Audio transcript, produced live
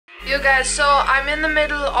Yo guys, so I'm in the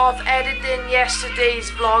middle of editing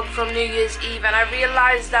yesterday's vlog from New Year's Eve, and I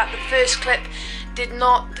realised that the first clip did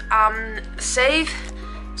not save.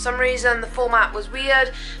 For some reason the format was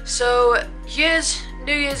weird, so here's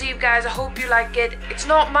New Year's Eve, guys. I hope you like it. It's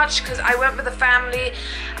not much because I went with the family,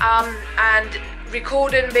 and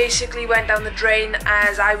recording basically went down the drain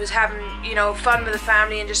as I was having, you know, fun with the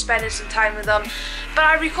family and just spending some time with them. But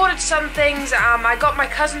I recorded some things. I got my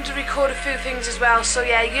cousin to record a few things as well. So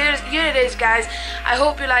yeah, here it is, guys. I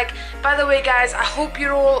hope you like. By the way, guys, I hope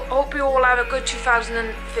you all have a good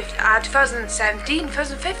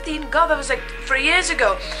 2015. God, that was like 3 years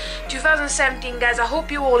ago. 2017, guys. I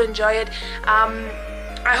hope you all enjoy it.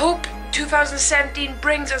 I hope 2017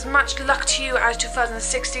 brings as much luck to you as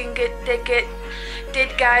 2016 did,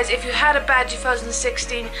 guys. If you had a bad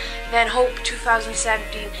 2016, then hope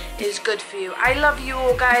 2017 is good for you. I love you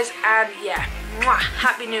all, guys, and yeah, mwah,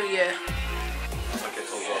 Happy New Year.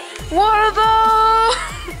 What are those?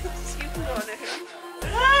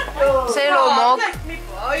 Say hello, Mog.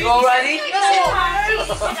 You all ready?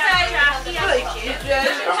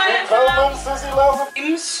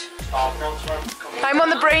 Teams. I'm on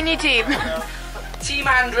the brainy team. Team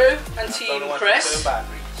Andrew and Team Chris. So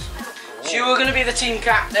you are going to be the team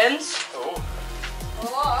captains. Oh,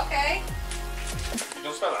 okay. You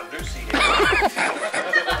don't spell Andrew, C.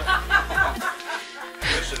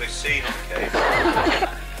 Most of the C, not K.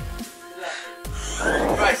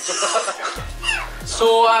 Right.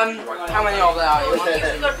 So, how many of there are you?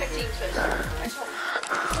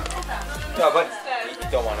 No, but you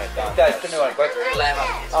don't want it down. Dad, don't want it, quick. 11.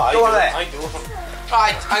 Oh, go on there. I do.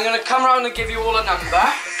 Right, I'm going to come round and give you all a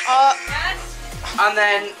number. And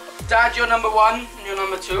then, Dad, you're number 1 and you're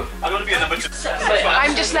number 2. I'm going to be a number 2.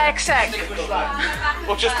 I'm dyslexic.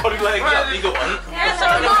 Well, just put your legs up, you go on.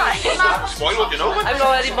 Spoil what you know. I'm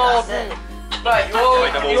not any more. Right, you all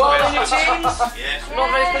in your teams? Yes.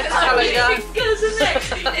 Not very physicality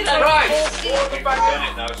now. Right. We're back on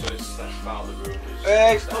it now, so it's part of the room. To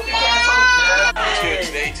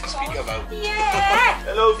speak about.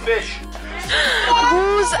 Hello, fish.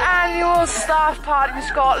 Whose annual staff party in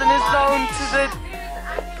Scotland is known to the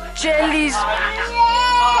jellies?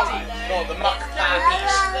 No, the muck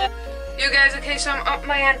parties. You guys, okay, so I'm up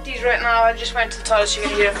my aunties right now. I just went to the toilet, so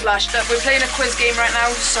you're gonna hear a flash. We're playing a quiz game right now,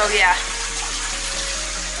 so yeah.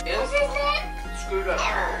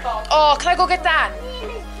 Oh, can I go get that?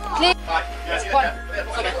 Please? One.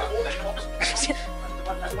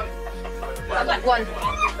 One.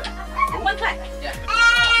 One clap. Yeah.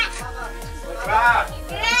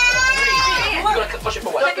 You've got to push it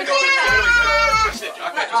forward.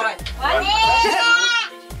 Alright. 1,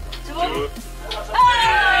 2, 0.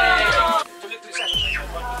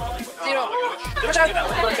 Watch out.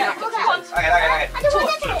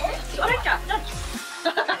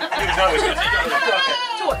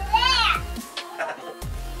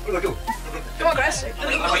 Come on, Chris. Come on, Chris.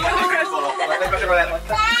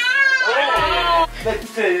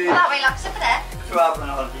 that way, look, sit there. Come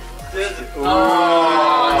on, do it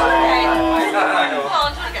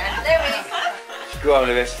again. There we go. Go on,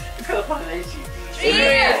 Lewis. 3.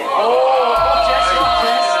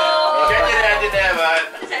 Oh! Get your head in there, man.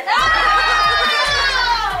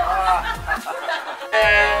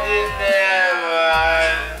 Head in there,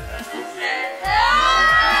 man.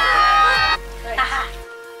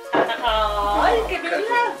 Give me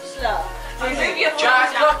loves, love. Jack,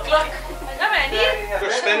 look. How many? You're a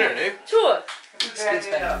spinner, no? 2. Spin.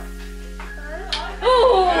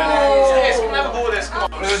 Oh! Yes, come have a go with this, come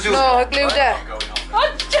on. No, I glued it.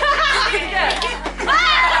 Oh, Jack!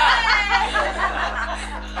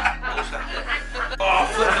 Oh,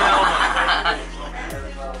 flipping hell, man.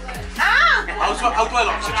 How do I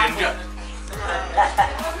lock the ginger?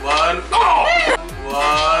 1. Oh!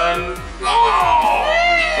 1. Oh!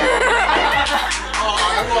 Oh, I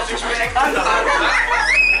wasn't expecting that.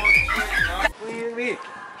 Look at me.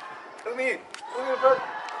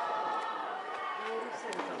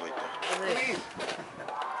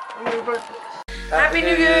 Happy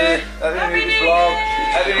New Year. Happy New Year vlog.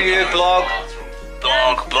 Happy New Year vlog.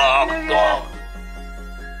 Vlog.